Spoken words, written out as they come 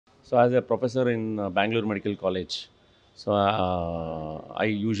So as a professor in Bangalore Medical College, so I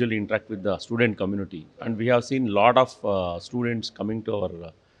usually interact with the student community, and we have seen lot of students coming to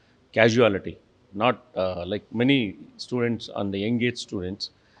our casualty. Not like many students and the young age students,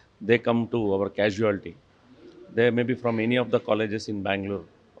 they come to our casualty. They may be from any of the colleges in Bangalore,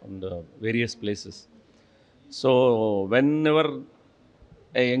 on the various places. So whenever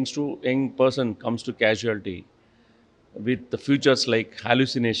a young person comes to casualty with the features like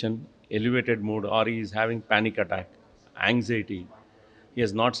hallucination, elevated mood, or he is having panic attack, anxiety, he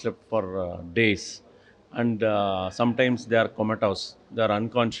has not slept for days, and sometimes they are comatose, they are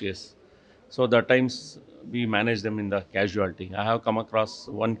unconscious. So the times we manage them in the casualty. I have come across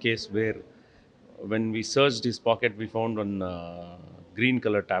one case where when we searched his pocket, we found one green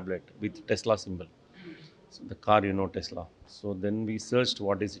color tablet with Tesla symbol. So the car, Tesla. So then we searched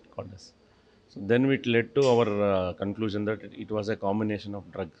what is it called as. So then it led to our conclusion that it was a combination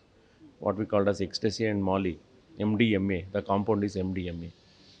of drug, what we called as ecstasy and Molly, MDMA. The compound is MDMA.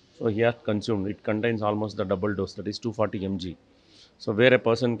 So he had consumed. It contains almost the double dose, that is 240 mg. So where a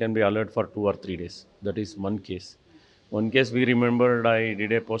person can be alert for 2 or 3 days. That is one case. One case we remembered, I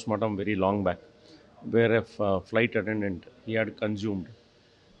did a postmortem very long back, where a flight attendant, he had consumed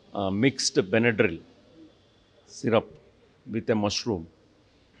mixed Benadryl syrup with a mushroom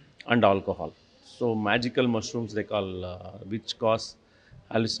and alcohol. So magical mushrooms they call, which cause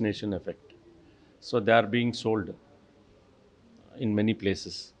hallucination effect. So they are being sold in many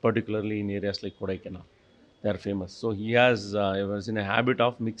places, particularly in areas like Kodaikanal. They are famous. So he was in a habit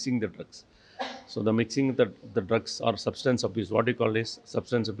of mixing the drugs. So the mixing the drugs or substance abuse, what you call is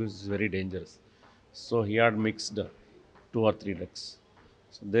substance abuse, is very dangerous. So he had mixed 2 or 3 drugs.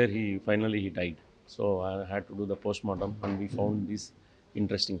 So there he finally he died. So I had to do the postmortem and we found these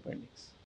interesting findings.